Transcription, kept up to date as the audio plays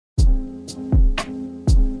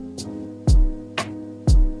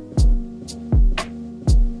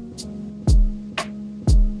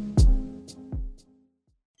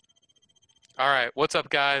All right, what's up,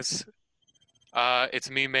 guys?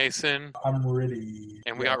 It's me, Mason, I'm ready.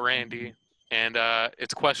 and we Yeah. got Randy, and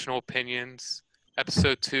it's Questionable Opinions,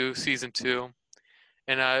 episode 2, season 2.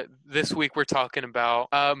 And this week we're talking about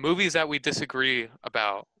movies that we disagree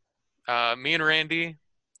about. Me and Randy,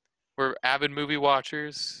 we're avid movie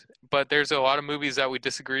watchers, but there's a lot of movies that we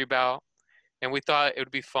disagree about, and we thought it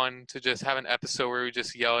would be fun to just have an episode where we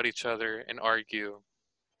just yell at each other and argue.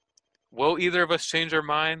 Will either of us change our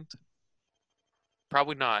mind?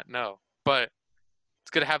 Probably not, no. But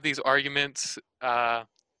it's good to have these arguments or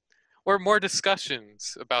more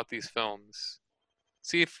discussions about these films.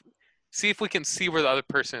 See if see if we can see where the other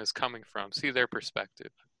person is coming from, see their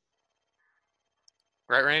perspective.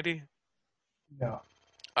 Right, Randy? No.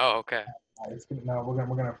 Oh, okay. It's gonna, no.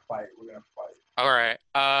 We're gonna fight. We're gonna fight. All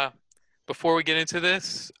right. Before we get into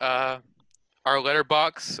this, our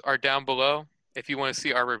letterbox are down below. If you want to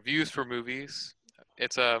see our reviews for movies,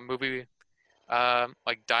 it's a movie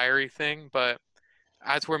like diary thing, but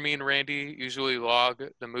that's where me and Randy usually log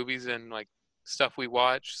the movies and like stuff we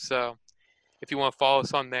watch. So if you want to follow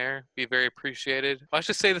us on there, be very appreciated. Let's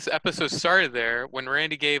just say this episode started there when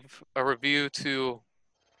Randy gave a review to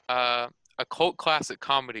a cult classic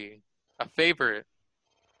comedy, a favorite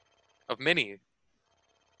of many,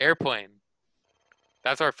 Airplane.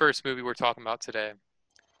 That's our first movie we're talking about today.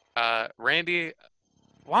 Randy,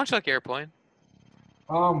 why don't you like Airplane?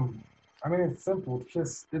 Um, I mean, it's simple.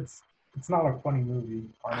 It's not a funny movie,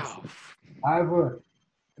 Oh, honestly. I have a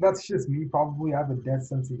That's just me. Probably I have a dead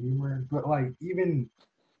sense of humor, but like even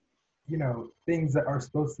things that are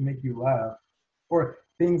supposed to make you laugh, or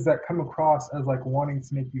things that come across as like wanting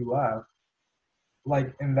to make you laugh,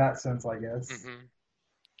 like in that sense, I guess. hmm.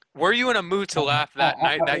 Were you in a mood to laugh I, that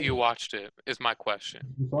night I, that you watched it? Is my question.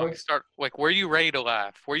 I'm Let me sorry. start. Like, were you ready to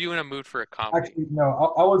laugh? Were you in a mood for a comedy? Actually,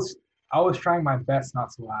 no. I was trying my best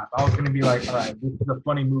not to laugh. I was gonna be like, all right, this is a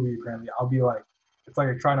funny movie. Apparently, I'll be like, it's like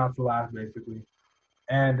a try not to laugh, basically.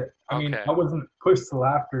 And I mean, Okay. I wasn't pushed to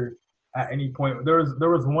laughter at any point. There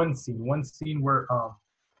was one scene where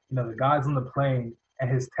the guy's on the plane and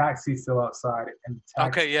his taxi's still outside, and the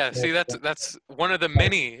taxi. Okay, yeah. See, that's one of the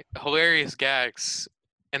many hilarious gags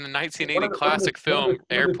in the One 1980 of the one of the classic one of the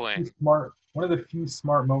film one of the few Airplane.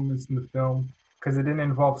 smart moments in the film because it didn't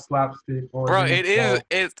involve slapstick or it Bro, didn't it is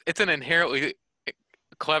involve it's an inherently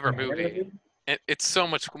clever movie. inherently. It's so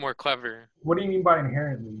much more clever. What do you mean by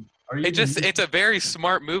inherently? Are you even It's a very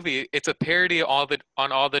smart movie. It's a parody on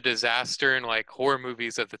all the disaster and like horror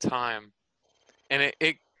movies of the time. And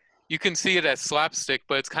it you can see it as slapstick,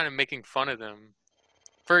 but it's kind of making fun of them.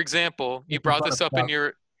 For example, you making brought fun of this up in stuff?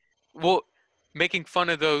 your well, making fun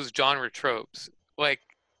of those genre tropes. Like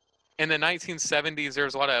in the 1970s, there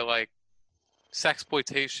was a lot of like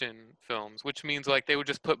sexploitation films, which means like they would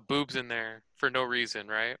just put boobs in there for no reason,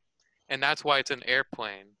 right? And that's why it's an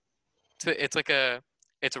airplane. It's like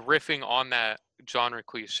it's riffing on that genre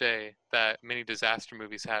cliche that many disaster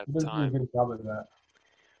movies had at He the doesn't do a time. good job of that.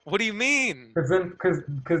 What do you mean? Because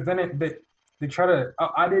then they try to.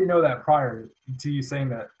 I didn't know that prior to you saying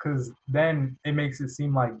that. Because then it makes it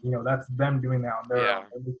seem like that's them doing that on their own. Yeah.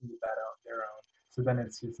 They're looking at that on their own. So then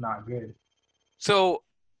it's not good. So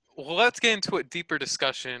let's get into a deeper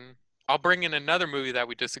discussion. I'll bring in another movie that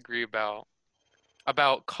we disagree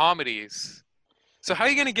about comedies. So how are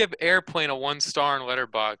you gonna give Airplane a 1 star in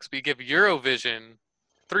Letterboxd, but you give Eurovision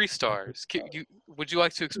 3 stars? Would you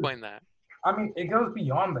like to explain that? I mean, it goes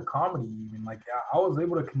beyond the comedy. Even like I was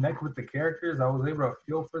able to connect with the characters. I was able to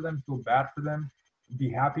feel for them, feel bad for them, be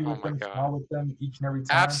happy Oh with my them, god. smile with them each and every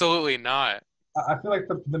time. Absolutely not. I feel like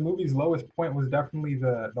the movie's lowest point was definitely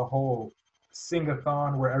the whole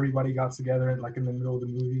sing-a-thon where everybody got together and like in the middle of the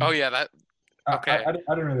movie. Oh yeah, that okay. I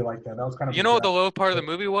didn't really like that. That was kind of You a know what drag. the low part of the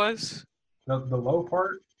But movie was? the low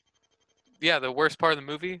part, Yeah, the worst part of the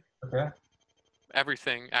movie? okay.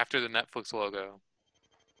 Everything after the Netflix logo.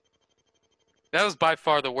 That was by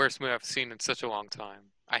far the worst movie I've seen in such a long time.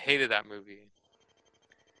 I hated that movie.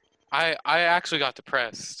 I actually got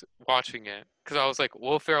depressed watching it because I was like,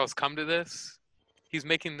 Will Ferrell's come to this? He's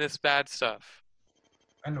making this bad stuff.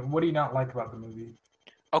 And what do you not like about the movie?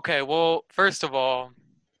 Okay, well, first of all,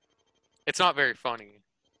 it's not very funny.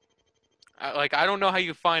 I don't know how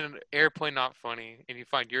you find an Airplane not funny and you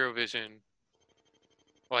find Eurovision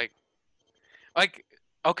like like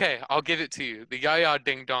okay, I'll give it to you. The Yaya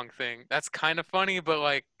Ding Dong thing, that's kind of funny, but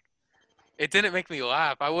like it didn't make me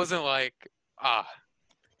laugh. I wasn't like, ah,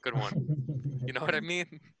 good one. You know what I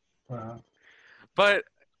mean? uh, But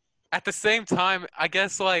at the same time, I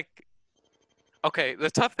guess like okay, the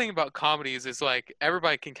tough thing about comedies is like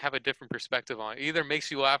everybody can have a different perspective on it. It either makes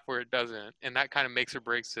you laugh or it doesn't, and that kind of makes or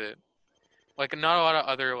breaks it. Like not a lot of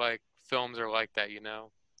other like films are like that, you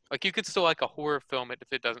know? Like you could still like a horror film if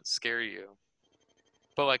it doesn't scare you.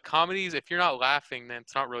 But like comedies, if you're not laughing, then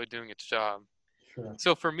it's not really doing its job. Sure.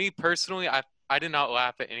 So for me personally, I did not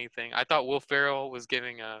laugh at anything. I thought Will Ferrell was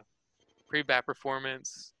giving a pretty bad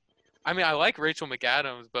performance. I mean, I like Rachel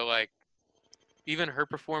McAdams, but like even her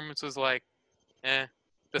performance was like, eh.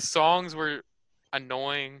 The songs were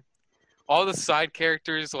annoying. All the side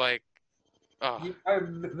characters, like, oh,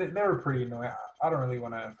 They were pretty annoying. I don't really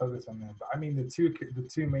want to focus on them, but I mean the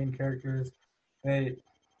two main characters, they,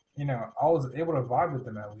 I was able to vibe with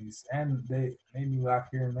them at least, and they made me laugh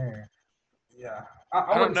here and there. Yeah, I I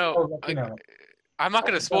don't wouldn't say know. I was like, Like, I'm not I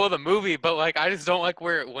gonna wouldn't say- spoil the movie, but like, I just don't like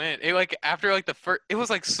where it went. It like after like the first, it was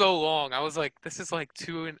like so long. I was like, this is like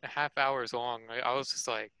 2.5 hours long. I was just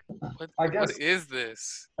like, I what guess is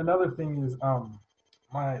this? another thing is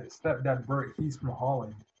my stepdad Bert, he's from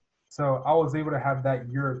Holland, so I was able to have that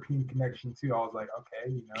European connection too. I was like,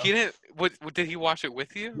 okay, He didn't. What did he watch it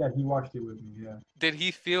with you? yeah, he watched it with me. Yeah. Did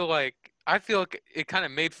he feel like? I feel like it kind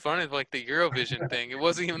of made fun of like the Eurovision thing. It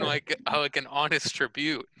wasn't even like an honest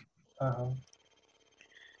tribute. Uh-huh.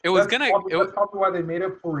 It was gonna. That's probably why they made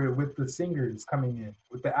up for it with the singers coming in,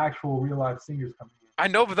 with the actual real life singers coming in. I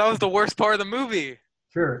know, but that was the worst part of the movie.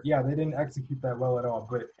 Sure, yeah, they didn't execute that well at all,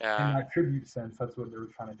 but in Yeah, that tribute sense, that's what they were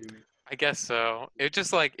trying to do. I guess so. It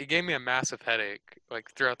just like it gave me a massive headache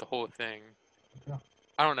like throughout the whole thing. Yeah.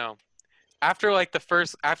 I don't know. After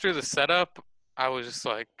the setup, I was just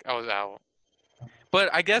like I was out. But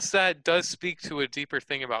I guess that does speak to a deeper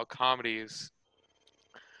thing about comedies.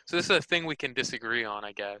 So this is a thing we can disagree on,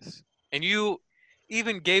 I guess. And you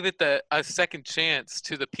even gave it a second chance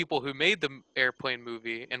to the people who made the Airplane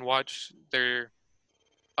movie and watched their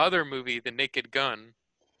other movie, The Naked Gun,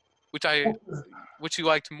 which you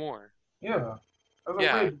liked more. Yeah, that was a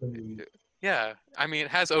Yeah, way better movie. yeah. I mean,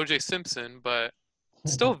 it has O.J. Simpson, but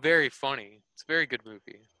it's still very funny. It's a very good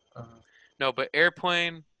movie. Uh-huh. No, but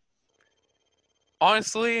Airplane,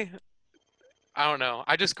 honestly, I don't know.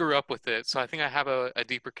 I just grew up with it, so I think I have a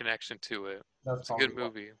deeper connection to it. That's It's a good probably why.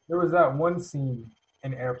 movie. There was that one scene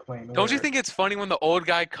in Airplane Don't you where, think it's funny when the old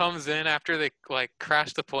guy comes in after they like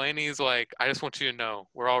crash the plane? He's like, "I just want you to know,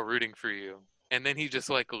 we're all rooting for you," and then he just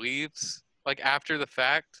like leaves like after the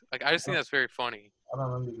fact. Like I just think that's very funny. I don't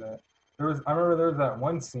remember that. I remember there was that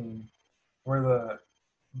one scene where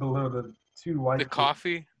the two white The kids-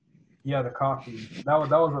 coffee, yeah, the coffee. That was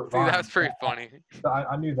a see, vibe. that's pretty funny.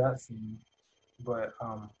 I knew that scene, but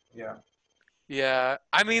yeah. Yeah,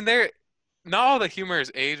 I mean, not all the humor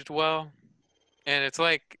is aged well, and it's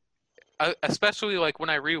like, especially like when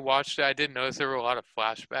I rewatched it, I did notice there were a lot of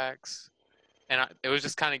flashbacks, and it was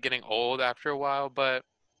just kind of getting old after a while. But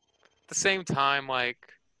at the same time,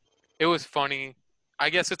 like, it was funny. I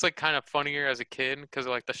guess it's like kind of funnier as a kid because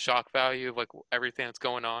of like the shock value of like everything that's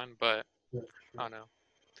going on. But Yeah, I don't know.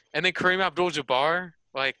 And then Kareem Abdul-Jabbar,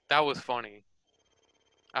 like that was funny.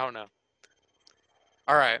 I don't know.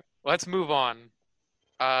 All right, let's move on.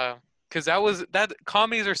 Because that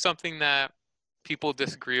comedies are something that people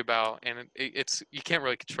disagree about, and it's you can't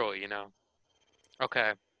really control it, you know.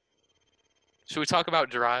 Okay, should we talk about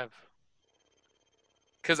Drive?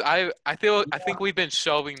 Because I think we've been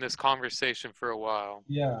shelving this conversation for a while.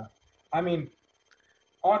 Yeah. I mean,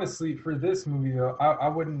 honestly, for this movie though, I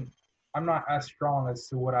wouldn't. I'm not as strong as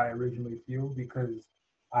to what I originally feel because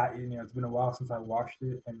it's been a while since I watched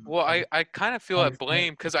it. And Well, I kind of feel I at understand.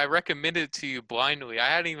 blame because I recommended it to you blindly. I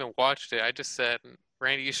hadn't even watched it. I just said,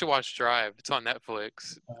 Randy, you should watch Drive. It's on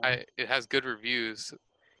Netflix. It has good reviews,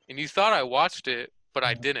 and you thought I watched it, but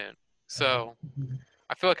I didn't. So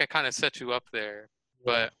I feel like I kind of set you up there.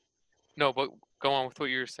 But no, but go on with what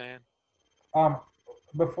you were saying. um,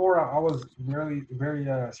 before I was very very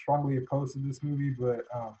strongly opposed to this movie, but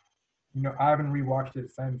I haven't rewatched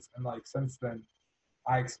it since, and like since then,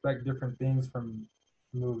 I expect different things from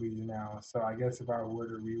movies now. So I guess if I were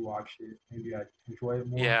to rewatch it, maybe I'd enjoy it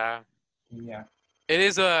more. Yeah, Yeah.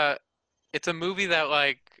 it's a movie that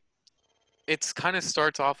like it's kind of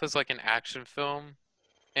starts off as like an action film,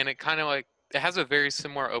 and it kind of like it has a very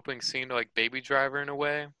similar opening scene to like Baby Driver in a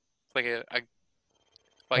way, like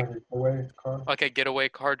like Away car. like a getaway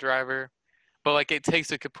car driver, but like it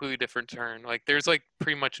takes a completely different turn. Like there's like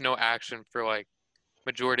pretty much no action for like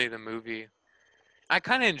majority of the movie. I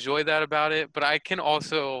kind of enjoy that about it, but I can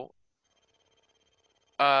also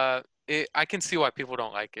I can see why people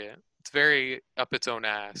don't like it. It's very up its own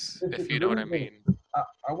ass, if you know what I mean.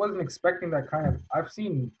 I wasn't expecting that kind of. I've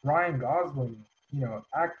seen Ryan Gosling,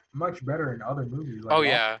 act much better in other movies. Like Oh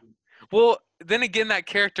yeah. Well, then again, that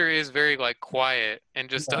character is very like quiet and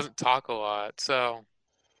just Yeah. doesn't talk a lot. So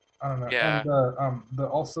I don't know. Yeah. And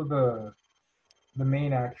also the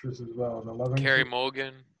main actress as well, the love Carrie interest.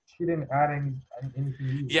 Mulligan. She didn't add anything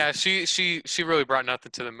either. Yeah, she really brought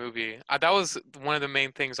nothing to the movie. That was one of the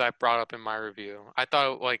main things I brought up in my review. I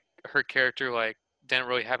thought like her character like didn't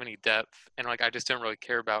really have any depth, and like I just didn't really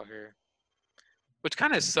care about her, which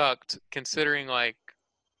kind of sucked considering like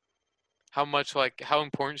how much like how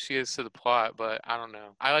important she is to the plot. But I don't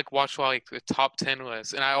know. I like watched like the top 10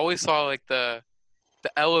 list, and I always saw like the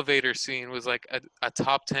elevator scene was like a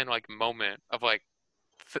top 10 like moment of like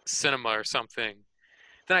cinema or something.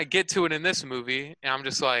 Then I get to it in this movie, and I'm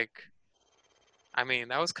just like, I mean,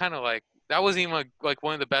 that was kind of like that wasn't even like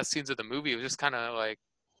one of the best scenes of the movie. It was just kind of like,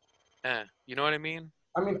 you know what I mean?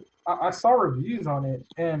 I mean, I saw reviews on it,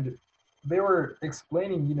 and they were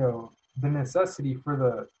explaining, the necessity for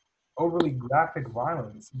the overly graphic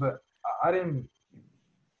violence, but I didn't.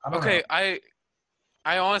 I don't know. Okay,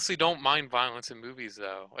 I honestly don't mind violence in movies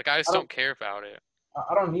though. Like I I just don't. don't care about it.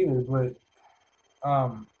 I don't either. But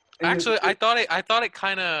and Actually, I thought it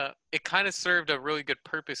kind of served a really good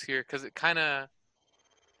purpose here because it kind of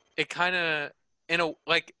in a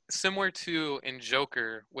like similar to in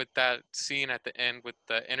Joker with that scene at the end with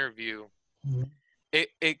the interview. Mhm.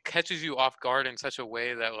 It catches you off guard in such a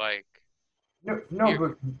way that like No, no, you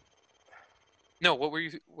but no, what were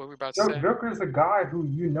you about to say? Joker is a guy who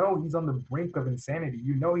he's on the brink of insanity.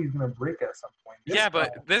 You know he's gonna break at some point. This Yeah, guy,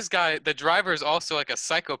 but this guy, the driver, is also like a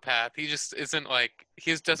psychopath. He just isn't like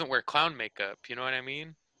he just doesn't wear clown makeup. You know what I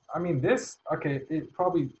mean? I mean, this okay. It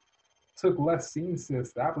probably took less scenes to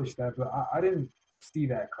establish that, but I didn't see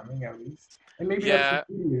that coming at least. And maybe that's the Yeah.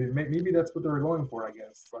 key. Maybe that's what they were going for. I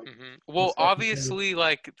guess like the Well, secondary. obviously,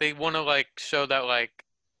 like they want to like show that like,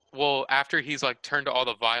 well, after he's like turned to all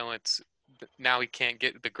the violence, now he can't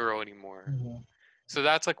get the girl anymore. Mhm. So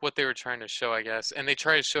that's like what they were trying to show, I guess. And they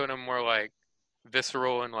try to show it in a more like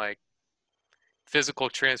visceral and like physical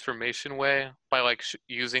transformation way by like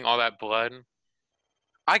using all that blood.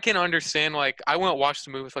 I can understand like I wouldn't watch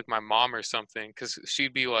the movie with like my mom or something because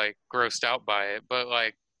she'd be like grossed out by it. But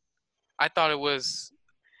like I thought it was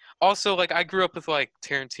also like I grew up with like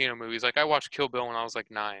Tarantino movies. Like I watched Kill Bill when I was like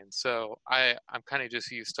 9, so I'm kind of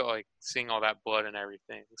just used to like seeing all that blood and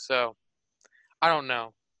everything. So I don't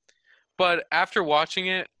know. But after watching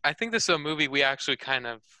it, I think this is a movie we actually kind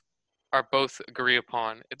of are both agree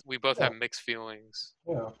upon. We both Yeah, have mixed feelings.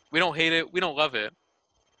 yeah. We don't hate it. We don't love it.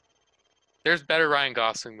 There's better Ryan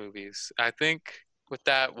Gosling movies. I think with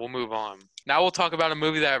that, we'll move on. Now we'll talk about a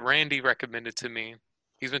movie that Randy recommended to me.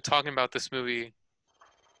 He's been talking about this movie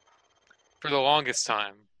for the longest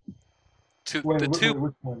time. To Wait,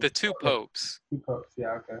 which one? the two Okay, popes. two cups.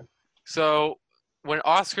 Yeah, okay. So when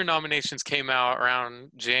Oscar nominations came out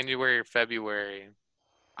around January or February,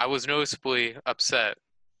 I was noticeably upset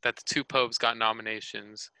that the two popes got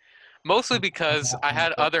nominations. Mostly because I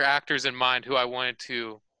had other actors in mind who I wanted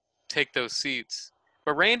to take those seats.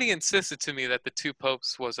 But Randy insisted to me that the two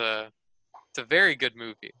popes was it's a very good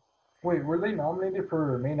movie. Wait, were they nominated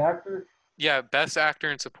for main actor? Yeah, best actor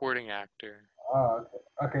and supporting actor. Okay.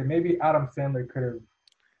 Okay, maybe Adam Sandler could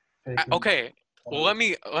have taken Okay, one well of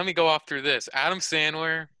those. let me go off through this. Adam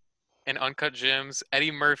Sandler and Uncut Gems,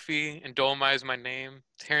 Eddie Murphy and Dolomite Is My Name,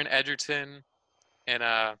 Taron Egerton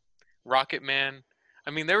and Rocket Man.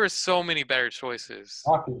 I mean, there were so many better choices.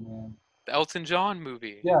 Rocket Man. The Elton John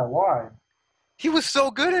movie. Yeah, why? He was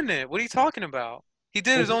so good in it. What are you talking about? He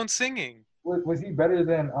did Was his he own singing. was he better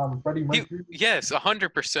than Freddie He Mercury? yes,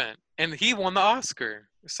 100%, and he won the Oscar.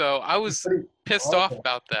 So I was Freddie, pissed off okay.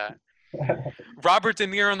 about that. Robert De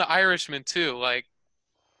Niro in The Irishman too. Like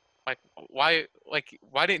why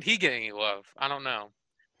didn't he get any love? I don't know.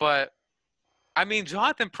 But I mean,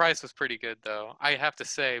 Jonathan Pryce was pretty good though. I have to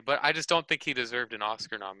say, but I just don't think he deserved an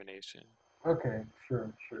Oscar nomination. Okay,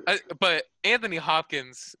 sure, sure. But Anthony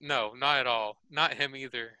Hopkins, no, not at all. Not him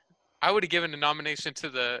either. I would have given a nomination to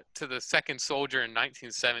the second soldier in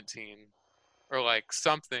 1917 or like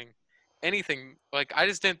something. Anything. Like I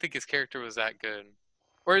just didn't think his character was that good.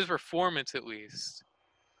 Or his performance at least.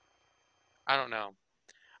 I don't know.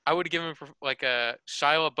 I would have given like a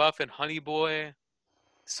Shia LaBeouf and Honey Boy,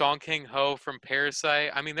 Song King Ho from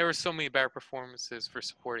Parasite. I mean, there were so many better performances for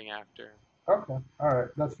supporting actor. Okay, all right.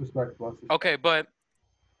 That's respectable. That's respectable. Okay, but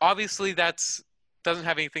obviously that's doesn't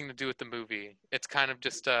have anything to do with the movie. It's kind of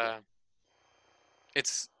just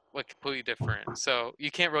it's like completely different. So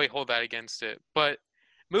you can't really hold that against it. But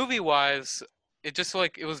movie wise, it just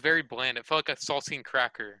like it was very bland. It felt like a saltine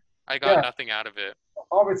cracker. I got Yeah, nothing out of it.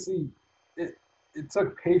 obviously, it it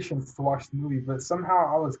took patience to watch the movie, but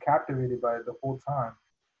somehow I was captivated by it the whole time.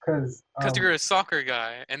 Cause Because you're a soccer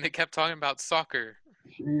guy and they kept talking about soccer.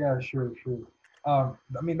 yeah, sure, sure.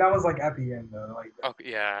 I mean, that was like at the end though. Like, Oh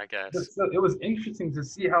yeah, I but guess. still, it was interesting to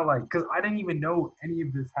see how like, because I didn't even know any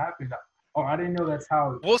of this happened, or I didn't know that's how.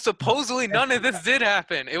 Well, You know, supposedly none of this did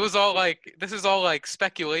happen. It was all like this is all like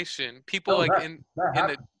speculation. People no, like that in the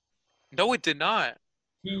happened. no, it did not.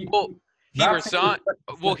 He, Well, he he Rhapsody was resigned.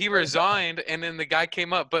 Well, he said that. resigned, and then the guy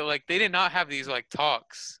came up, but like they did not have these like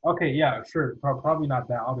talks. Okay, yeah, sure, probably not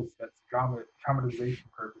that. Obviously, that's dramatization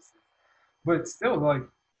purposes. But still, like,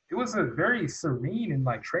 it was a very serene and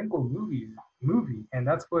like tranquil movie, and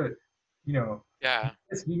that's what, you know, Yeah,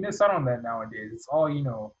 you miss out on that nowadays. It's all,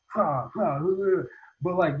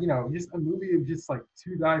 but like, just a movie of just like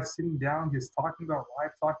two guys sitting down, just talking about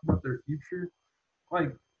life, talking about their future.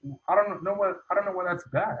 Like, I don't know why that's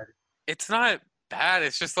bad. it's not bad.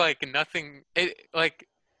 It's just like nothing. It like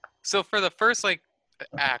so for the first like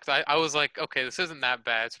act, I was like, okay, this isn't that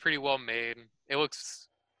bad. It's pretty well made. It looks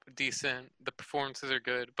decent. The performances are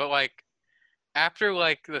good, but like after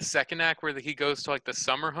like the second act where he goes to like the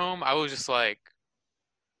summer home, I was just like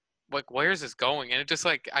where's this going? And it just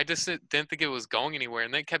like I just didn't think it was going anywhere.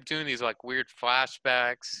 And then it kept doing these like weird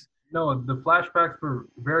flashbacks. No, the flashbacks were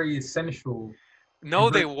very essential and No,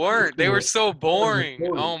 very they weren't. They were crucial so for the boring.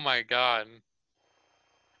 story. Oh my god.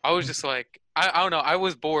 I was just like I don't know. I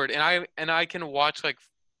was bored, and I can watch like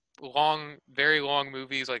long, very long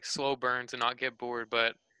movies like slow burns and not get bored.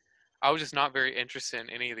 But I was just not very interested in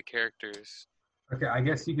any of the characters. Okay, I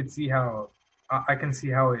guess you could see how I can see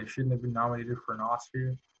how it shouldn't have been nominated for an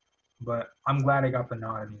Oscar, but I'm glad it got the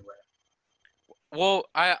nod anyway. Well,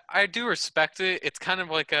 I do respect it. It's kind of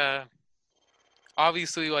like a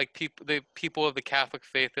obviously like the people of the Catholic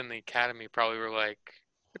faith in the Academy probably were like,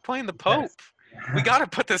 "You're playing the Yes. Pope. We got to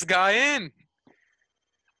put this guy in."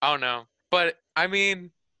 I don't know, but I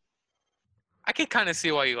mean, I can kind of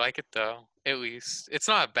see why you like it though. At least it's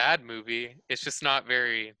not a bad movie. It's just not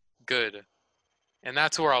very good, and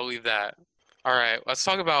that's where I'll leave that. All right, let's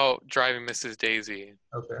talk about Driving Mrs. Daisy.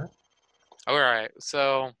 Okay. All right,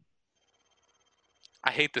 so I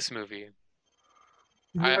hate this movie.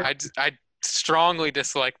 You like I strongly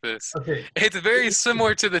dislike this. okay. It's very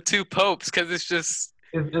similar to the two popes because it's just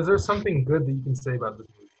Is there something good that you can say about this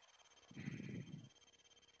movie?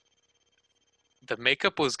 the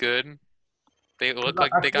makeup was good. They look 'Cause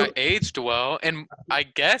like they got aged well, and I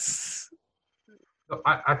guess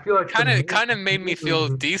I feel like kind of made me main feel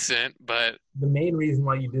reason decent, but the main reason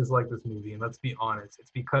why you dislike this movie, and let's be honest, it's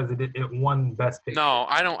because it won Best Picture. no,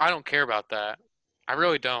 I don't care about that. I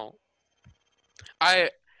really don't. I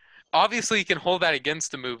obviously you can hold that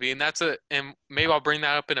against the movie, and and maybe I'll bring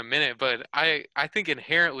that up in a minute, but I think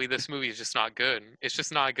inherently this movie is just not good. It's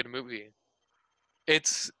just not a good movie.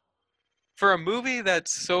 It's for a movie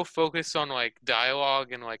that's so focused on like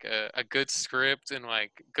dialogue and like a good script and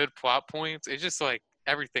like good plot points, it's just like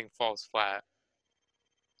everything falls flat.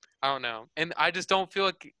 I don't know. And I just don't feel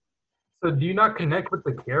like So do you not connect with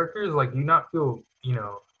the characters? Like, do you not feel,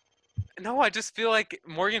 no, I just feel like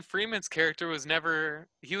Morgan Freeman's character was never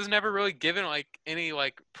he was never really given like any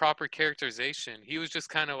like proper characterization. He was just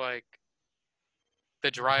kind of like the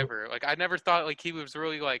driver. Like I never thought like he was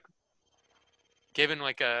really like given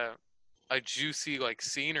like a juicy like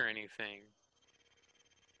scene or anything.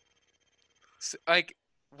 So, like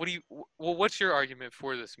what do you well what's your argument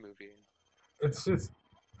for this movie? it's just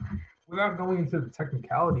without going into the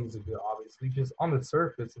technicalities of it, obviously, just on the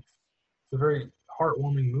surface, it's a very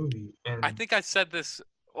heartwarming movie, I and think I said this.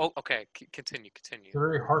 Oh, okay. Continue. it's a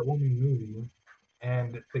very heartwarming movie,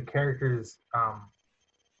 and the characters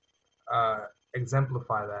uh,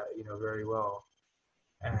 exemplify that, very well.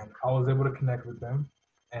 And I was able to connect with them,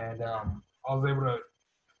 and I was able to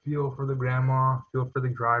feel for the grandma, feel for the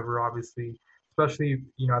driver, obviously, especially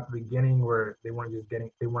at the beginning where they weren't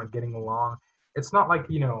getting along. It's not like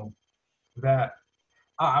that.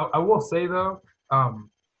 I will say though,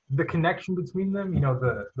 the connection between them,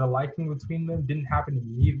 the liking between them didn't happen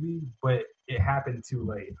immediately, but it happened too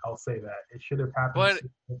late. I'll say that it should have happened.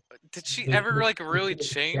 But did she ever like really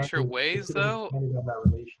change her They ways should have though? expanded on that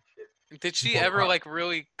relationship. Did she But, ever like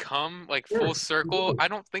really come like full yes, she circle? did. I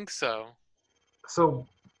don't think so. So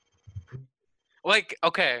Like,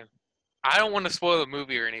 okay, I don't want to spoil the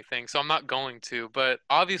movie or anything, so I'm not going to, but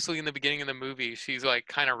obviously in the beginning of the movie, she's like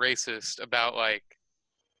kind of racist about like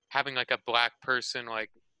having like a black person like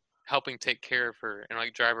helping take care of her and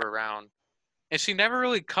like drive her around. And she never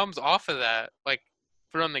really comes off of that like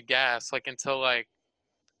from the gas like until like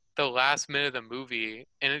the last minute of the movie,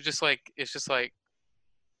 and it's just like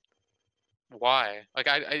why? Like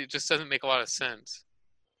it just doesn't make a lot of sense.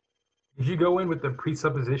 did you go in with the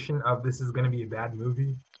presupposition of this is going to be a bad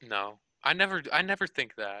movie, No. I never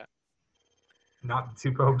think that. not the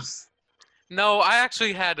two popes? No, I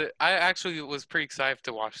actually was pretty excited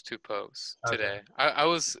to watch Two Popes Okay. today. I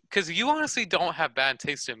was, because you honestly don't have bad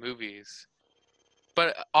taste in movies,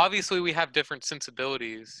 but obviously we have different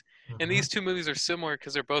sensibilities. And Hmm. these two movies are similar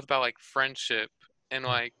because they're both about like friendship and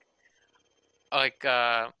like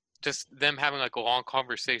just them having like long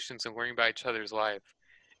conversations and learning about each other's life.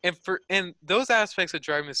 And those aspects of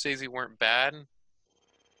Driving Miss Daisy weren't bad,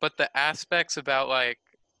 but the aspects about like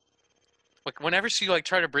whenever she like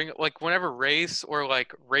tried to bring like whenever race or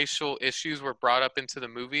like racial issues were brought up into the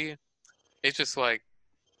movie, it's just like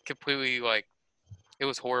completely like it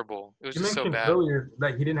was horrible. It was You just so mentioned bad. earlier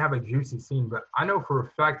that he didn't have a juicy scene, but I know for a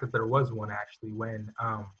fact that there was one actually when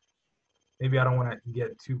maybe I don't want to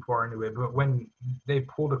get too far into it, but when they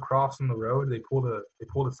pulled across on the road, they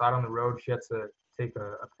pulled aside on the road. She had to take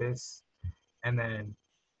a piss, and then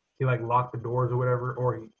he like locked the doors or whatever,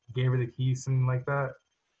 or he gave her the keys, something like that.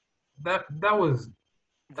 That was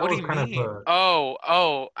that What do was you kind of mean?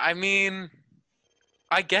 Oh, I mean,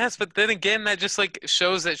 I guess, but then again, that just like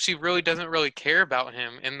shows that she really doesn't really care about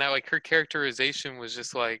him, and that like her characterization was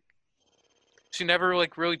just like she never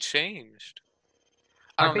like really changed.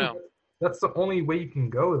 I I don't think know. that's the only way you can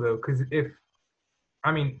go though, because if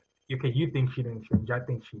I mean, okay, you think she didn't change, I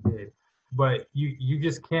think she did, but you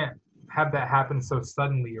just can't have that happen so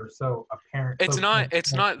suddenly or so apparent, so It's not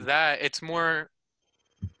transparently. that. It's more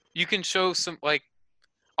you can show some like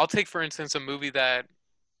I'll take for instance a movie that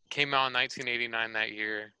came out in 1989 that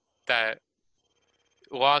year that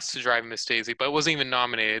lost to Drive Miss Daisy, but wasn't even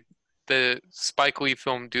nominated. The Spike Lee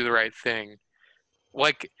film Do the Right Thing.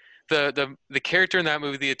 Like the character in that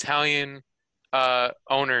movie, the Italian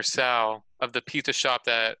owner Sal of the pizza shop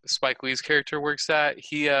that Spike Lee's character works at,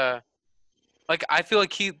 he like I feel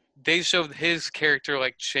like they showed his character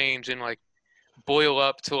like change and like boil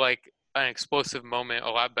up to like an explosive moment a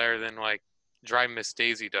lot better than like Drive Miss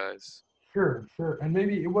Daisy does. Sure, sure, and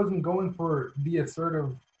maybe it wasn't going for the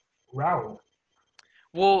assertive route.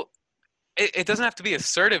 Well, it doesn't have to be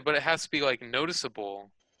assertive, but it has to be like noticeable,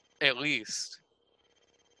 at least.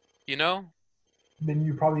 You know? Then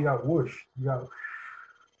you probably got whoosh. You got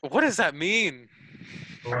What does that mean?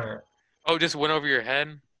 what? Oh, just went over your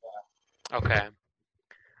head? Okay.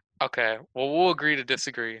 Okay. Well, we'll agree to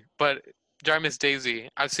disagree. But Dry Miss Daisy,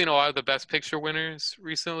 I've seen a lot of the Best Picture winners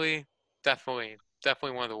recently. Definitely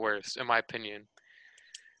one of the worst, in my opinion.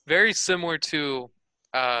 Very similar to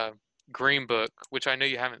uh, Green Book, which I know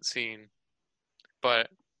you haven't seen, but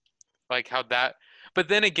like how that. But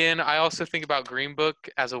then again, I also think about Green Book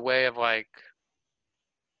as a way of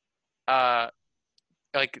uh,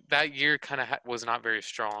 like that year kind of was not very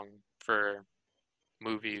strong for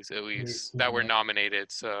movies, at least that were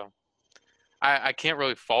nominated. So I can't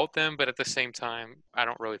really fault them, but at the same time, I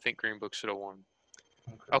don't really think Green Book should have won.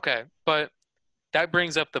 Okay. Okay, but that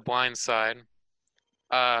brings up The Blind Side.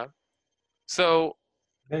 Uh, so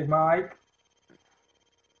Big Mike.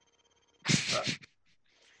 Uh,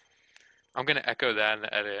 I'm gonna echo that in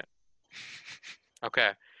the edit.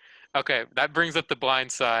 Okay, okay, that brings up The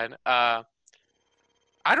Blind Side.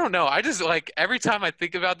 I don't know. I just like every time I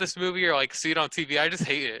think about this movie or like see it on TV, I just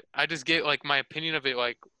hate it. I just get like my opinion of it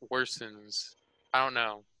like worsens. I don't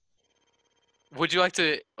know. Would you like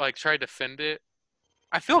to like try to defend it?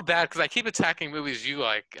 I feel bad because I keep attacking movies you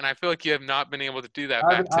like, and I feel like you have not been able to do that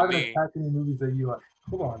back I to haven't me. attacked any movies that you like.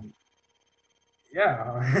 Hold on.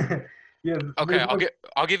 Yeah. Yeah. Okay, There's no.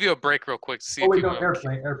 I'll give you a break real quick to see Oh if wait, you no. want.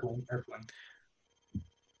 Airplane.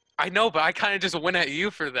 I know, but I kind of just went at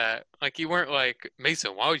you for that. Like you weren't like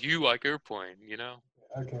Mason. Why would you like Airplane? You know?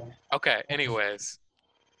 Okay. Okay. Anyways.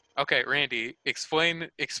 Okay, Randy, explain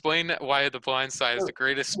why The Blind Side is the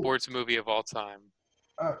greatest So, sports movie of all time.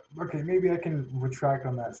 okay, maybe I can retract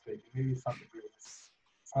on that statement. Maybe it's not the greatest.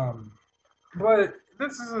 But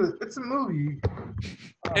it's a movie.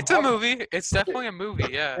 It's a movie. It's definitely a movie.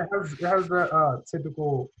 Yeah. It has that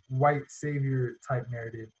typical white savior type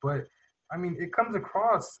narrative, but I mean it comes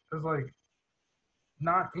across as like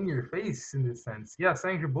not in your face in this sense. Yeah,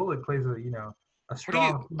 Sandra Bullock plays a What do you?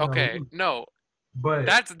 strong female Okay, lead, no. but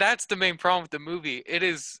That's the main problem with the movie. It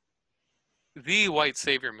is the white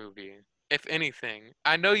savior movie, if anything.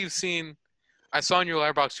 I know you've seen. I saw in your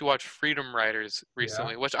letterbox you watched Freedom Riders yeah,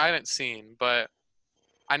 recently, which I haven't seen, but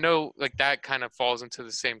I know like that kind of falls into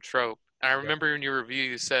the same trope. And I yeah, remember in your review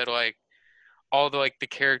you said like all the like the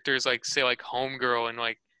characters like say like homegirl and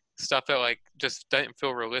like stuff that like just doesn't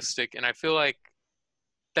feel realistic. And I feel like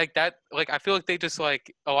that like I feel like they just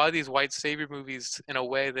like a lot of these white savior movies in a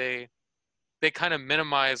way they kind of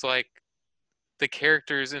minimize like the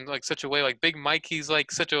characters in like such a way like Big Mike he's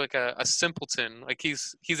like such a like a simpleton like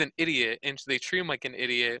he's an idiot and they treat him like an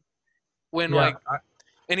idiot when yeah. like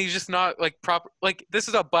and he's just not like proper. Like this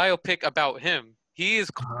is a biopic about him. He is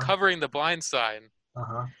Uh-huh. covering the blind side,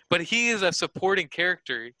 Uh-huh. but he is a supporting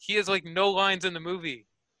character. He has like no lines in the movie.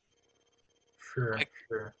 Sure, Like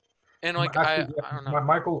sure. and like Actually, yeah, I don't know.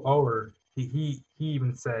 Michael Oher, he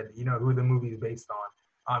even said, who the movie is based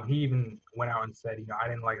on. He even went out and said, I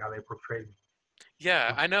didn't like how they portrayed me.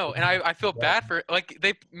 Yeah, I know, and I feel Yeah. bad for like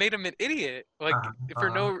they made him an idiot. Like Uh-huh. for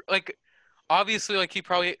Uh-huh. no like obviously like he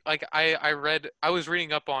probably like I was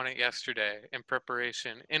reading up on it yesterday in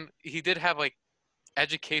preparation, and he did have like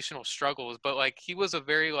educational struggles, but like he was a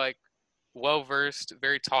very like well versed,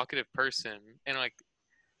 very talkative person, and like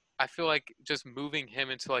I feel like just moving him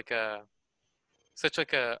into like a such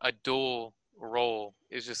like a dual role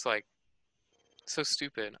is just like so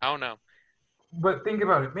stupid. I don't know. But think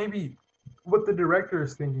about it. Maybe what the director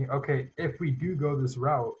is thinking, okay, if we do go this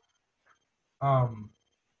route, um,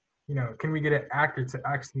 can we get an actor to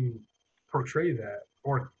actually portray that?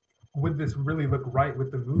 Or would this really look right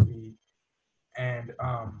with the movie? And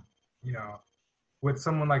you know, would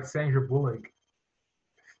someone like Sandra Bullock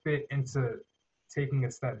fit into taking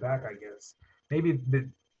a step back, I guess? Maybe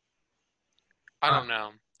I uh, don't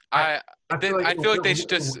know. I I I feel then like I feel like they should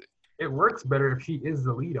just it works better if she is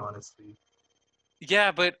the lead, honestly.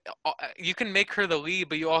 yeah, but you can make her the lead,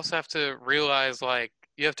 but you also have to realize like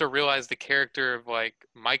you have to realize the character of like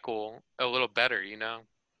Michael a little better, you know?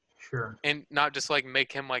 Sure. And not just like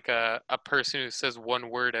make him like a person who says one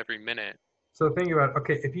word every minute. So think about it.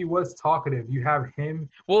 Okay, if he was talkative, you have him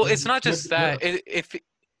Well, it's maybe, not maybe just yeah, that. If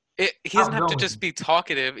he doesn't have to just outgoing, be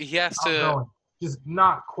talkative. He has to. outgoing, just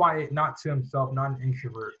not quiet, not to himself, not an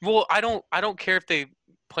introvert. Well, I don't care if they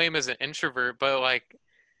play him as an introvert, but like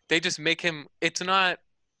they just make him. It's not.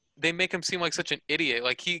 They make him seem like such an idiot.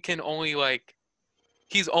 Like he can only like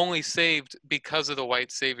he's only saved because of the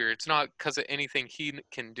white savior. It's not because of anything he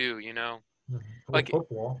can do. You know. With Like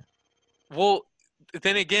football. well,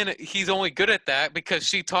 then again, he's only good at that because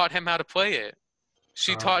she taught him how to play it.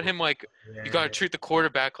 She taught him like you Yeah, got to yeah. treat the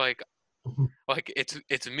quarterback like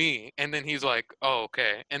it's me, and then he's like, oh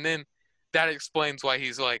okay, and then that explains why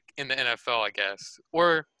he's like in the NFL, I guess,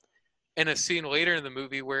 or in a scene later in the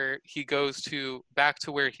movie where he goes to back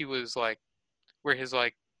to where he was like where his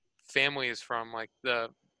like family is from, like the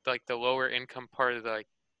lower income part of the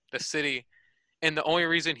city, and the only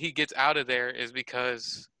reason he gets out of there is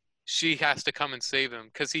because she has to come and save him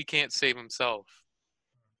because he can't save himself,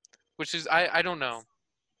 which is I don't know,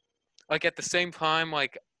 like at the same time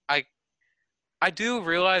like I I do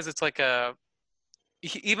realize it's like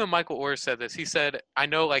even Michael Orr said this. He said, "I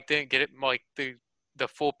know, like, didn't get it like the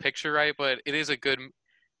full picture right, but it's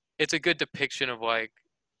a good depiction of like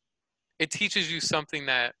it teaches you something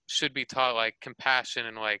that should be taught, like compassion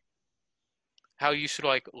and like how you should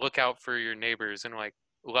like look out for your neighbors and like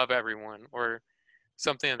love everyone or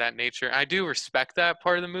something of that nature. I do respect that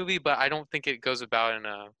part of the movie, but I don't think it goes about in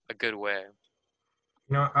a good way.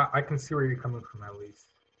 I can see where you're coming from at least.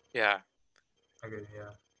 Yeah. Okay, yeah.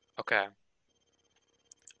 Okay.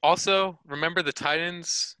 Also, remember the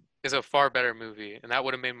Titans is a far better movie, and that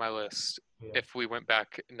would have made my list Yeah. if we went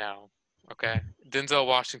back now. Okay, Denzel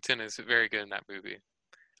Washington is very good in that movie.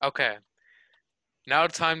 Okay, now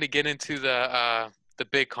time to get into the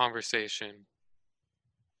big conversation.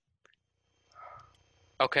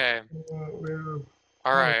 Okay, Well,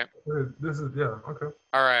 all right, this is yeah, okay.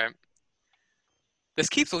 all right. This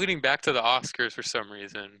keeps leading back to the Oscars for some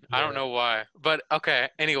reason. I don't Yeah. know why, but okay.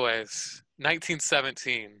 Anyways,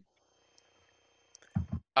 1917,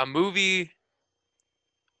 a movie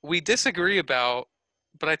we disagree about,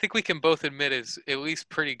 but I think we can both admit is at least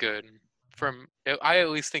pretty good. I at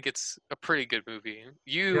least think it's a pretty good movie.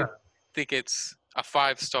 Yeah. You think it's a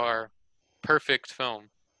 5-star, perfect film,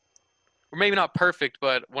 or maybe not perfect,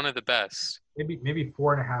 but one of the best. Maybe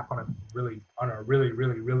 4.5 on a really,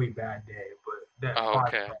 really, really bad day, but that Oh, five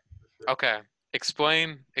okay, for sure. okay.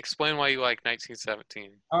 Explain why you like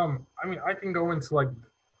 1917. I mean, I can go into like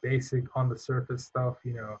basic on the surface stuff,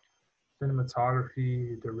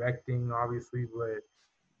 cinematography, directing, obviously, but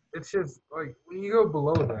it's just like when you go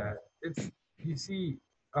below that, it's you see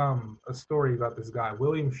a story about this guy,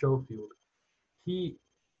 William Schofield. He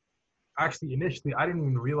actually initially I didn't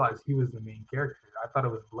even realize he was the main character. I thought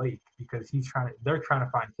it was Blake because they're trying to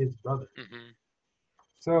find his brother. Hmm.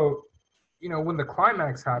 So, when the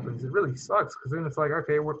climax happens, it really sucks because then it's like,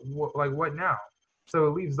 okay, what now? So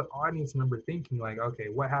it leaves the audience member thinking like, okay,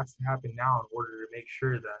 what has to happen now in order to make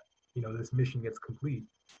sure that this mission gets complete?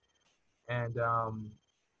 And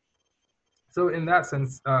so in that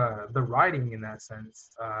sense, the writing in that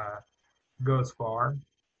sense goes far.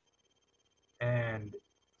 And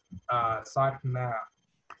aside from that,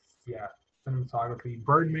 yeah. cinematography.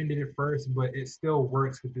 Birdman did it first, but it still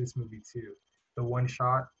works with this movie too. The one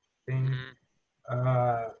shot thing. Mhm.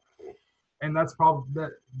 Uh, and that's probably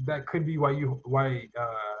that could be why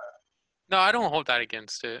No, I don't hold that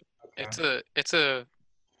against it. okay. It's a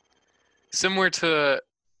similar to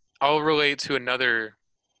I'll relate to another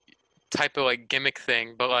type of like gimmick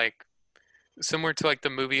thing, but like similar to like the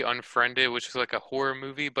movie Unfriended, which is like a horror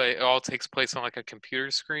movie, but it all takes place on like a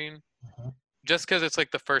computer screen. Uh-huh. Just because it's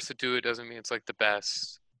like the first to do it doesn't mean it's like the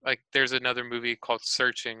best. Like there's another movie called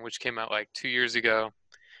Searching, which came out like 2 years ago,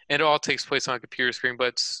 and it all takes place on a computer screen, but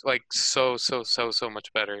it's like so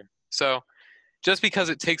much better. So just because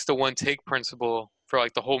it takes the one take principle for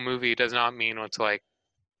like the whole movie does not mean it's like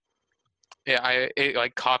yeah, it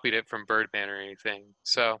like copied it from Birdman or anything.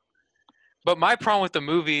 So, but my problem with the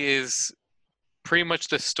movie is pretty much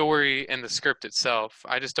the story and the script itself.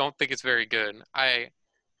 I just don't think it's very good.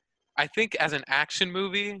 I think as an action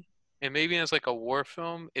movie and maybe as like a war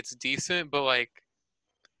film, it's decent, but like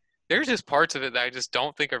there's just parts of it that I just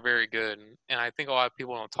don't think are very good, and I think a lot of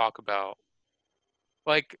people don't talk about.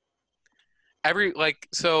 Like every like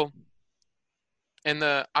so and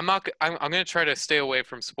the I'm gonna try to stay away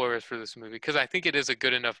from spoilers for this movie because I think it is a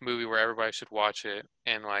good enough movie where everybody should watch it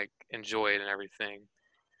and like enjoy it and everything.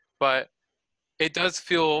 But it does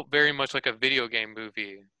feel very much like a video game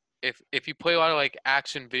movie. If you play a lot of like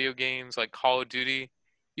action video games like Call of Duty,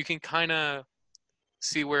 you can kind of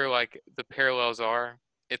see where like the parallels are.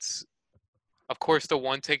 It's of course the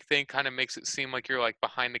one take thing kind of makes it seem like you're like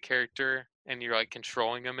behind the character and you're like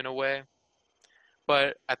controlling them in a way.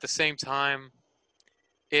 But at the same time,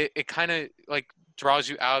 it kind of like draws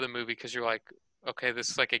you out of the movie because you're like, okay, this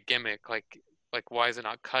is like a gimmick. Like why is it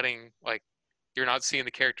not cutting? Like you're not seeing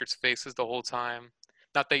the characters' faces the whole time.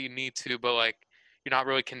 Not that you need to, but like you're not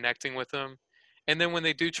really connecting with them. And then when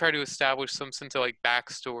they do try to establish some sense of like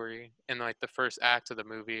backstory in like the first act of the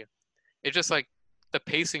movie, it just like the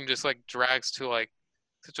pacing just like drags to like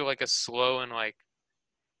such a like a slow and like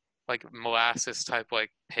molasses type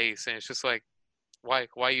like pace, and it's just like why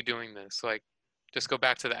are you doing this? Like just go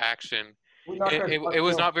back to the action. We're not it, gonna it, talk it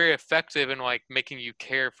was about not very effective in like making you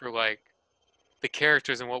care for like the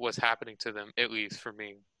characters and what was happening to them, at least for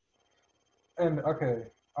me. and okay.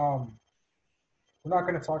 Um, we're not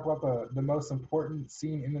gonna talk about the most important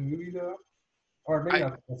scene in the movie though, or maybe I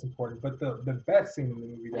not the most important, but the best scene in the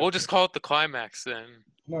movie We'll definitely. just call it the climax then,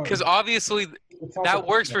 No, because obviously it's not the that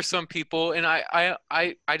works for climax. some people, and I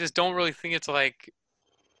just don't really think it's like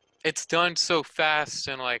it's done so fast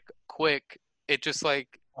and like quick. It just like,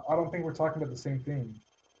 I don't think we're talking about the same thing.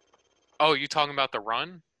 oh, you talking about the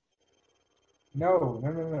run? No,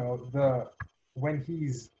 no, no, no. The when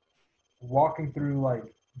he's walking through like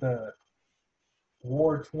the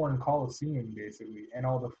war-torn Coliseum basically, and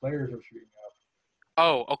all the flares are shooting up.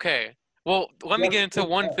 Oh, okay. Well, let me Yes, get into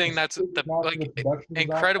one thing that's the not to the like production design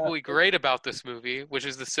incredibly aspect. great about this movie, which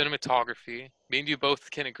is the cinematography. Me and you both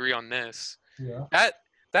can agree on this. Yeah. That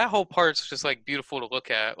that whole part's just like beautiful to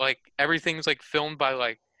look at. Like everything's like filmed by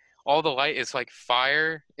like all the light is like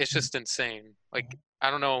fire. It's just insane. Like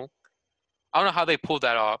I don't know how they pulled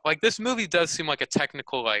that off. Like this movie does seem like a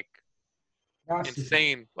technical like Masterpiece.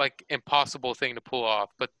 insane like impossible thing to pull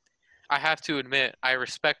off, but I have to admit I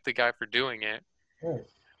respect the guy for doing it. Yes.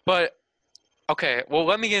 But okay, well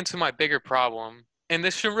let me get into my bigger problem. And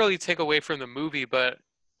this shouldn't really take away from the movie, but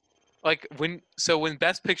like when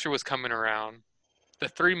Best Picture was coming around, the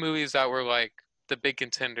three movies that were like the big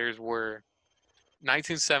contenders were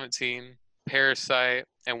 1917, Parasite,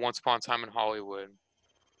 and Once Upon a Time in Hollywood.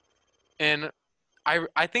 And I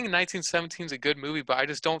think 1917 is a good movie, but I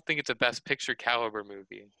just don't think it's a Best Picture caliber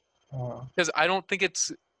movie Uh, because I don't think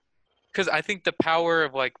it's because I think the power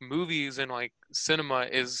of like movies and like cinema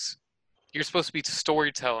is you're supposed to be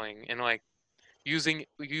storytelling and like using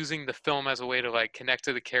the film as a way to like connect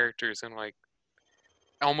to the characters and like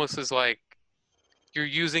almost as like you're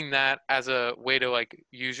using that as a way to like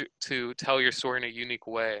use to tell your story in a unique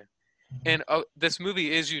way. And this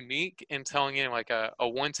movie is unique in telling it in like a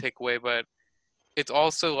one take way, but it's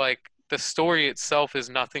also like the story itself is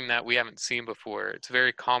nothing that we haven't seen before. It's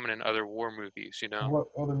very common in other war movies, you know. what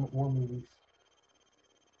other war movies?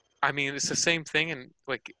 I mean, it's the same thing in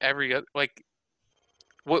like every like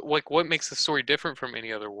what makes the story different from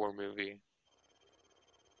any other war movie?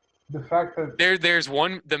 The fact that There's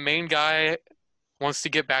one the main guy wants to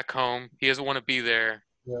get back home. He doesn't want to be there.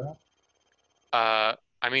 yeah,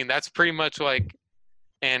 I mean that's pretty much like,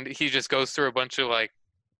 and he just goes through a bunch of like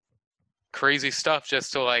crazy stuff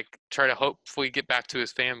just to like try to hopefully get back to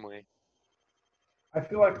his family. I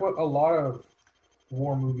feel like what a lot of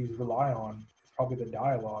war movies rely on is probably the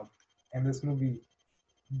dialogue, and this movie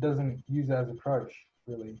doesn't use it as a crutch,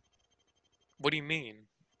 really. What do you mean?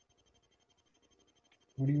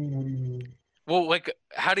 What do you mean? What do you mean? Well, like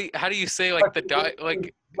how do you say like Like, the di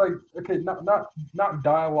like okay, not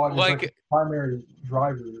dialogue is like a like primary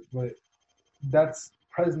driver, but that's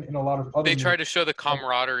present in a lot of other they try movies. to show the Like,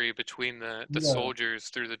 camaraderie between the yeah, soldiers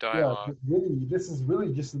through the yeah, dialogue. but really, this is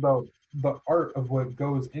really just about the art of what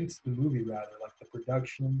goes into the movie, rather, like the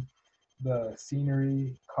production, the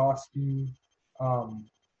scenery, costume, um,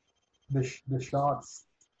 the shots.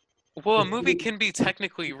 Well, a It's movie really, can be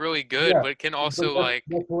technically really good, yeah, but it can but also like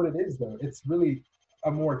that's what it is, though. It's really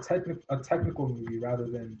a technical movie rather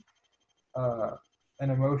than uh, an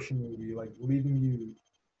emotion movie, like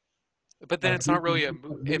but then it's not really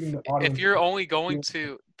leaving the if audience. you're only going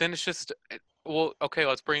Feel, to then it's just well, okay,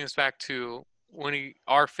 let's bring this back to when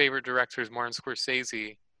our favorite director is Martin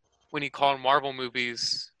Scorsese, when he called Marvel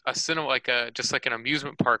movies a cinema like a just like an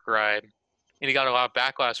amusement park ride, and he got a lot of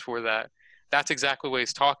backlash for that. That's exactly what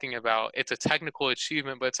he's talking about. It's a technical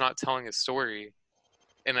achievement, but it's not telling a story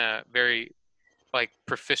in a very like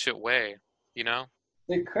proficient way, you know?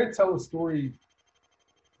 it could tell a story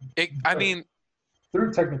I uh, mean,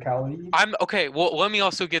 through technicality. I'm okay. Well, let me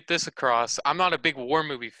also get this across. I'm not a big war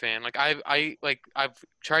movie fan. Like I've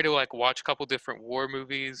tried to like watch a couple different war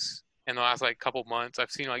movies in the last like couple months.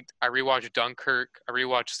 I've seen like I rewatched Dunkirk. I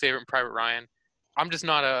rewatched Saving Private Ryan. I'm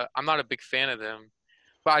not a big fan of them,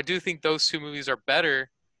 but I do think those two movies are better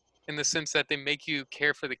in the sense that they make you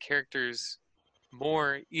care for the characters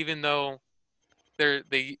more, even though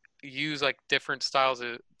they use like different styles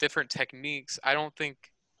of different techniques. I don't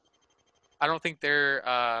think they're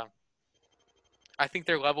I think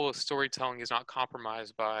their level of storytelling is not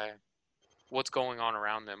compromised by what's going on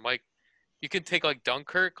around them. Like you can take like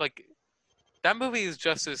Dunkirk, like that movie is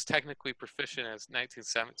just as technically proficient as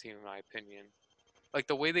 1917 in my opinion. Like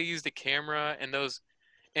the way they use the camera and those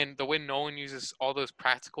and the way Nolan uses all those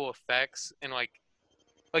practical effects and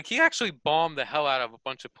like he actually bombed the hell out of a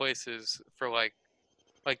bunch of places for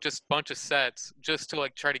like just bunch of sets just to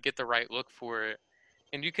like try to get the right look for it.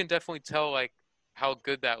 And you can definitely tell like how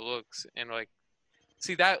good that looks and like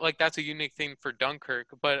see that like that's a unique thing for Dunkirk,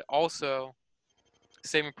 but also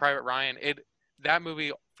Saving Private Ryan. It that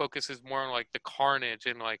movie focuses more on like the carnage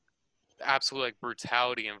and like the absolute like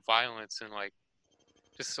brutality and violence and like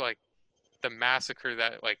just like the massacre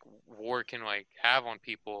that like war can like have on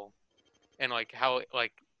people and like how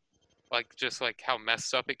like just like how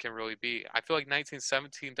messed up it can really be. I feel like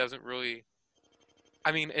 1917 doesn't really.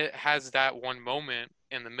 I mean, it has that one moment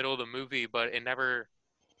in the middle of the movie, but it never.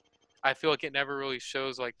 I feel like it never really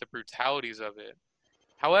shows like the brutalities of it.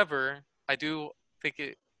 However, I do think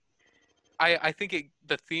it. I think it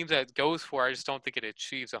the themes that it goes for. I just don't think it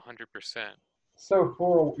achieves 100%. So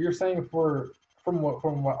for you're saying for from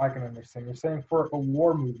what I can understand, you're saying for a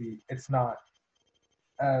war movie,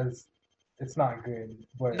 as it's not good,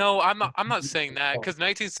 but No, I'm not saying that because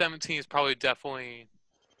 1917 is probably definitely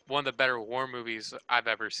one of the better war movies I've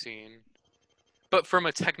ever seen. But from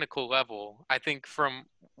a technical level, I think from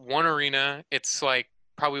one arena, it's like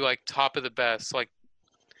probably like top of the best. Like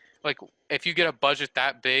if you get a budget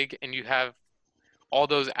that big and you have all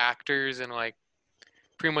those actors and like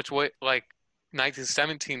pretty much what like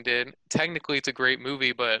 1917 did, technically it's a great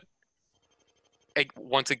movie, but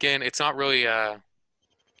once again, it's not really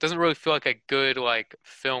doesn't really feel like a good like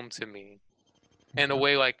film to me in a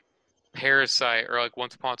way like Parasite or like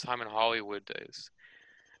Once Upon a Time in Hollywood does.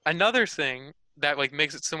 Another thing that like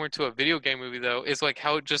makes it similar to a video game movie though is like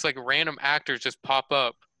how just like random actors just pop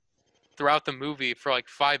up throughout the movie for like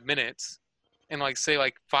 5 minutes and like say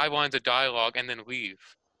like five lines of dialogue and then leave.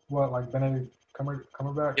 what like Benedict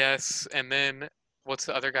Cumberbatch? Yes, and then what's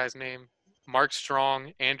the other guy's name? Mark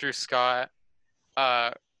Strong, Andrew Scott,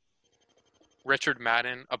 uh, Richard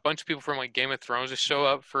Madden, a bunch of people from like Game of Thrones just show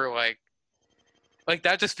up for like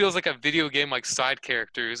that just feels like a video game like side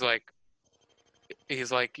character who's like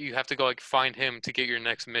he's like you have to go like find him to get your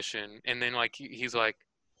next mission and then like he's like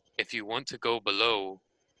if you want to go below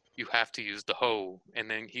you have to use the hoe and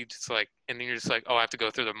then he just like and then you're just like oh I have to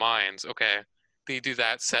go through the mines okay then you do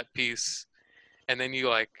that set piece and then you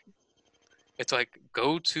like it's like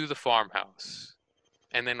go to the farmhouse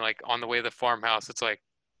and then like on the way to the farmhouse it's like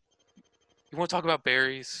you want to talk about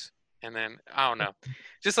berries and then I don't know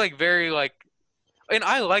just like very like and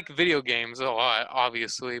I like video games a lot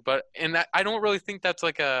obviously but and that I don't really think that's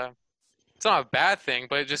like a it's not a bad thing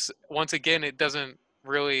but it just once again it doesn't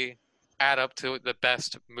really add up to the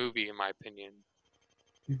best movie in my opinion.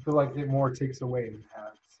 You feel like it more takes away than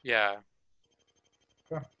adds. Yeah,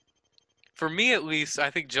 Okay. for me at least I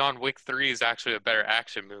think John Wick 3 is actually a better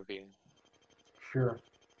action movie. Sure.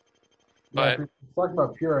 Yeah, if But you're talking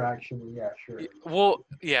about pure action, yeah, sure. well,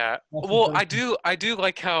 yeah. That's the Well, first. I do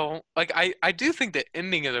like how like I do think the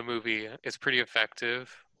ending of the movie is pretty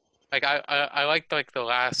effective. Like I like the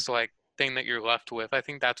last like thing that you're left with. I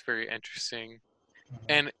think that's very interesting.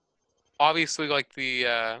 And obviously like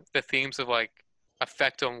the themes of like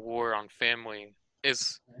effect on war on family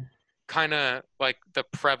is kind of like the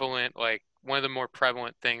prevalent like one of the more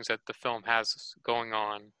prevalent things that the film has going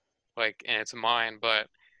on like in its mind, but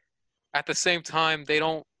at the same time they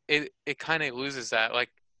don't it kind of loses that like.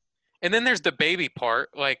 And then there's the baby part.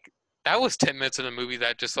 Like that was 10 minutes of the movie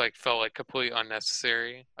that just like felt like completely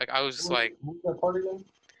unnecessary. Like I was just like What was that part again?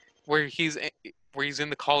 where he's in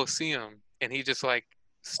the Coliseum and he just like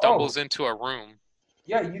Oh, stumbles into a room.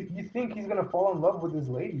 yeah. You think he's gonna fall in love with this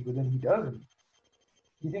lady, but then he doesn't.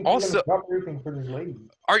 You think he's gonna Also, drop everything for this lady?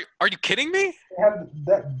 are you kidding me? They have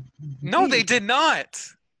that No, they deep. did not.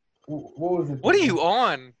 What was it What are then? you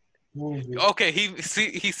on? What was it? Okay,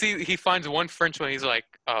 he finds one Frenchman. He's like,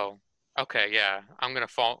 oh, okay, yeah, I'm gonna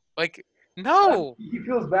fall. Like, no. He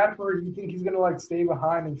feels bad for her. You think he's gonna like stay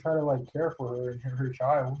behind and try to like care for her and her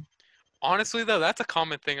child? Honestly, though, that's a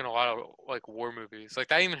common thing in a lot of like war movies. Like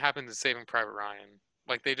that even happens in Saving Private Ryan.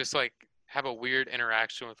 Like they just like have a weird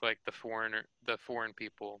interaction with like the foreign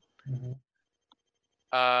people. Mm-hmm.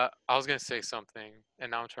 I was gonna say something,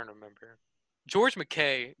 and now I'm trying to remember. George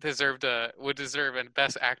McKay would deserve a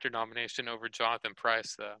Best Actor nomination over Jonathan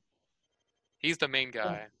Pryce, though. He's the main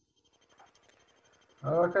guy.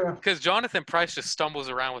 Okay. Because Jonathan Pryce just stumbles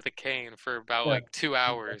around with a cane for about Yeah. like 2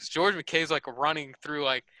 hours. George McKay's like running through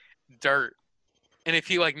like dirt, and if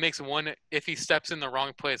he like if he steps in the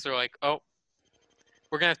wrong place, they're like, oh,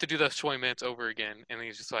 we're gonna have to do those 20 minutes over again, and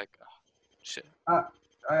he's just like, oh, shit.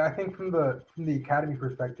 I think from the Academy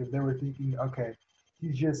perspective, they were thinking, okay,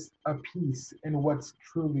 he's just a piece in what's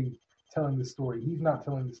truly telling the story. He's not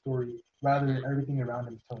telling the story. Rather, everything around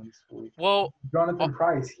him is telling the story. Well, Jonathan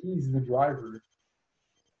Pryce, he's the driver.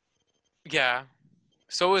 yeah.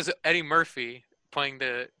 So is Eddie Murphy playing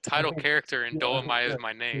the I title think, character in yeah, I think, Dolomite yeah, Is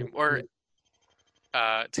My yeah, Name, or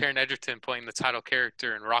yeah. Taron Egerton playing the title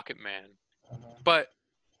character in Rocket Man. Uh-huh. But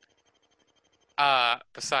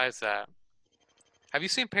besides that, have you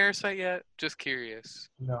seen Parasite yet? Just curious.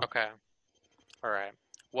 No. Okay. All right.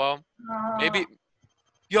 Well, maybe. Ah,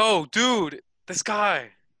 Yo, dude, this guy.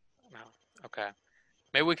 No. Okay.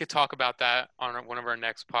 Maybe we could talk about that on one of our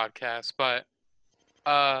next podcasts. But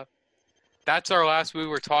uh, that's our last movie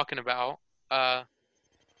we're talking about. Uh,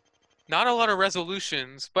 not a lot of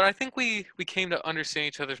resolutions, but I think we came to understand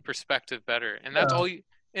each other's perspective better, and that's yeah. all you.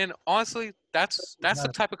 And honestly, that's the Nice.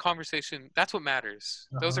 type of conversation. That's what matters.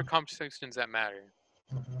 Those Uh-huh. are conversations that matter.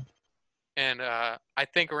 Uh-huh. And I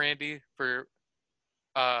thank Randy for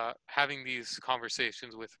having these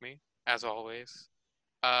conversations with me, as always.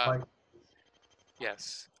 Uh, Like,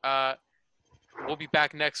 yes. We'll be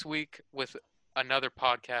back next week with another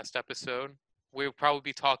podcast episode. We'll probably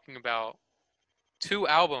be talking about 2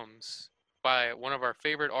 albums by one of our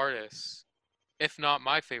favorite artists, if not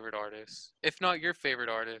my favorite artist, if not your favorite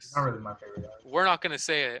artist. not really my favorite artist. We're not going to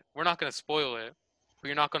say it. We're not going to spoil it, but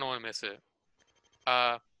you're not going to want to miss it.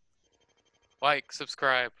 Like,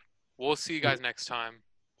 subscribe. We'll see you guys next time.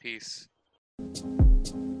 Peace.